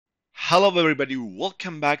Hello everybody,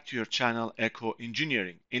 welcome back to your channel Eco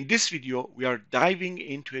Engineering. In this video, we are diving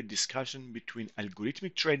into a discussion between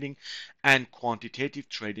algorithmic trading and quantitative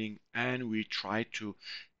trading, and we try to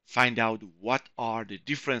find out what are the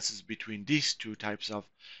differences between these two types of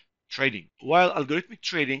trading. While algorithmic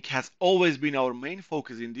trading has always been our main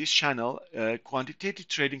focus in this channel, quantitative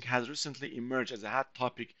trading has recently emerged as a hot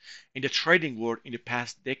topic in the trading world in the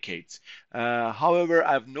past decades. However,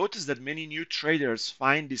 I've noticed that many new traders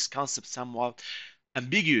find this concept somewhat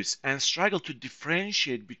ambiguous and struggle to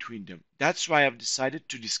differentiate between them. That's why I've decided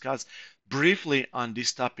to discuss briefly on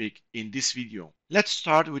this topic in this video. Let's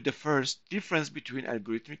start with the first difference between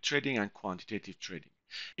algorithmic trading and quantitative trading.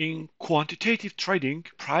 In quantitative trading,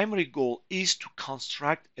 primary goal is to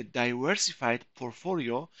construct a diversified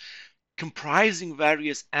portfolio comprising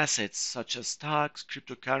various assets such as stocks,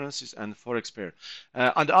 cryptocurrencies, and forex pair.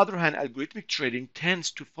 On the other hand, algorithmic trading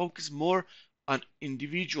tends to focus more on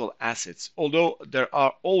individual assets, although there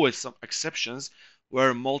are always some exceptions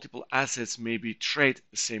where multiple assets may be traded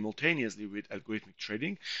simultaneously with algorithmic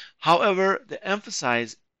trading. However, the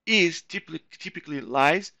emphasis is typically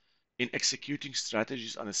lies in executing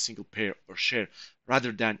strategies on a single pair or share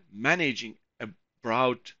rather than managing a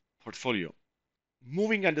broad portfolio.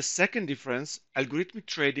 Moving on the second difference, algorithmic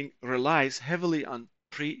trading relies heavily on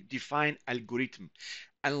predefined algorithm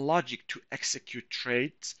and logic to execute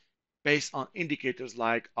trades based on indicators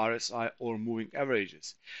like RSI or moving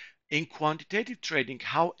averages. In quantitative trading,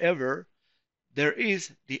 however, there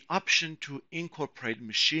is the option to incorporate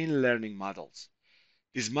machine learning models.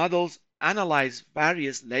 These models analyze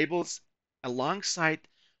various labels alongside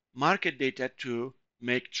market data to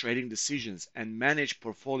make trading decisions and manage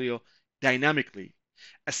portfolio dynamically.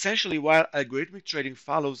 Essentially, while algorithmic trading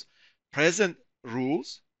follows present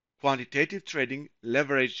rules, quantitative trading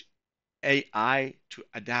leverages AI to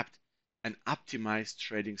adapt and optimize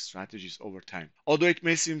trading strategies over time. Although it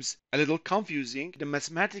may seem a little confusing, the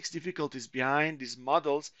mathematics difficulties behind these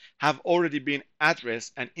models have already been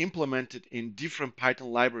addressed and implemented in different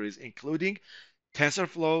Python libraries, including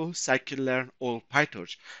TensorFlow, Scikit-learn, or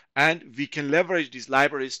PyTorch. And we can leverage these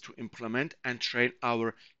libraries to implement and train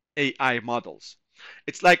our AI models.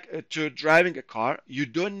 It's like to driving a car. You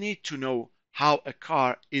don't need to know how a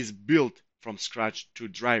car is built from scratch to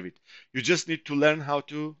drive it. You just need to learn how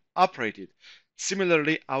to operate it.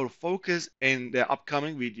 Similarly, our focus in the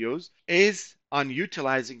upcoming videos is on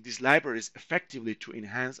utilizing these libraries effectively to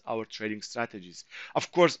enhance our trading strategies.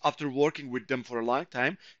 Of course, after working with them for a long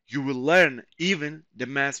time, you will learn even the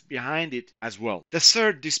math behind it as well. The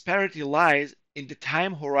third disparity lies in the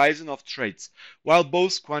time horizon of trades. While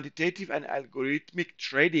both quantitative and algorithmic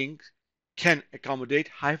trading can accommodate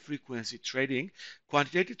high-frequency trading,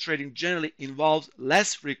 quantitative trading generally involves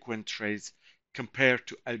less frequent trades compared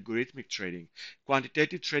to algorithmic trading.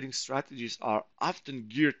 Quantitative trading strategies are often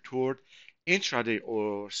geared toward intraday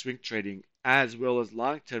or swing trading as well as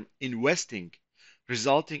long-term investing,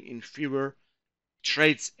 resulting in fewer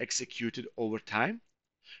trades executed over time.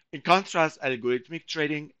 In contrast, algorithmic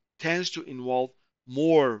trading tends to involve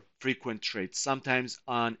more frequent trades, sometimes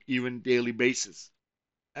on even daily basis.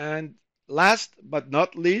 And last but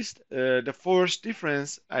not least, the fourth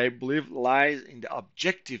difference, I believe, lies in the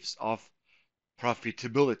objectives of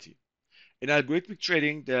profitability. In algorithmic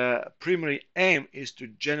trading, the primary aim is to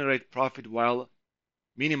generate profit while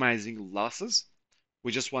minimizing losses.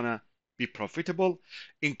 We just want to be profitable.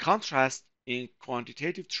 In contrast, in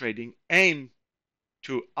quantitative trading, aim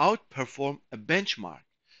to outperform a benchmark,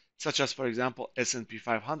 such as, for example, S&P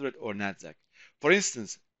 500 or Nasdaq. For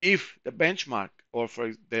instance, if the benchmark or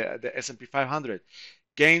for the S&P 500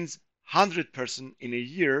 gains 100% in a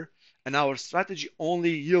year and our strategy only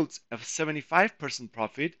yields a 75%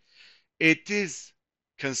 profit, it is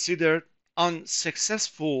considered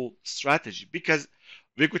unsuccessful strategy because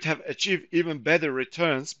we could have achieved even better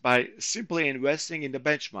returns by simply investing in the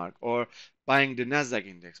benchmark or buying the Nasdaq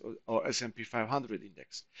index or S&P 500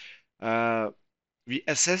 index. We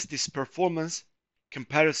assess this performance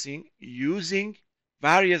comparison using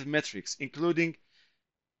various metrics, including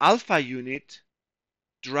alpha unit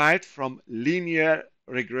derived from linear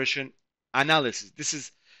regression analysis. This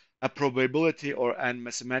is a probability or an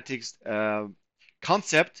mathematics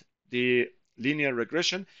concept, the linear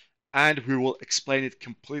regression, and we will explain it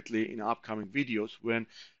completely in upcoming videos when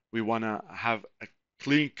we want to have a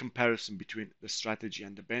clean comparison between the strategy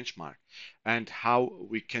and the benchmark and how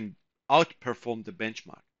we can outperform the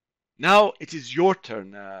benchmark. Now it is your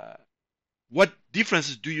turn. What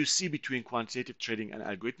differences do you see between quantitative trading and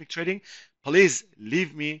algorithmic trading? Please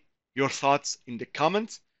leave me your thoughts in the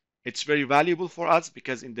comments. It's very valuable for us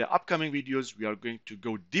because in the upcoming videos we are going to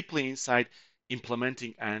go deeply inside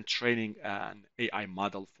implementing and training an AI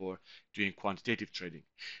model for doing quantitative trading.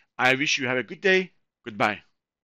 I wish you have a good day. Goodbye.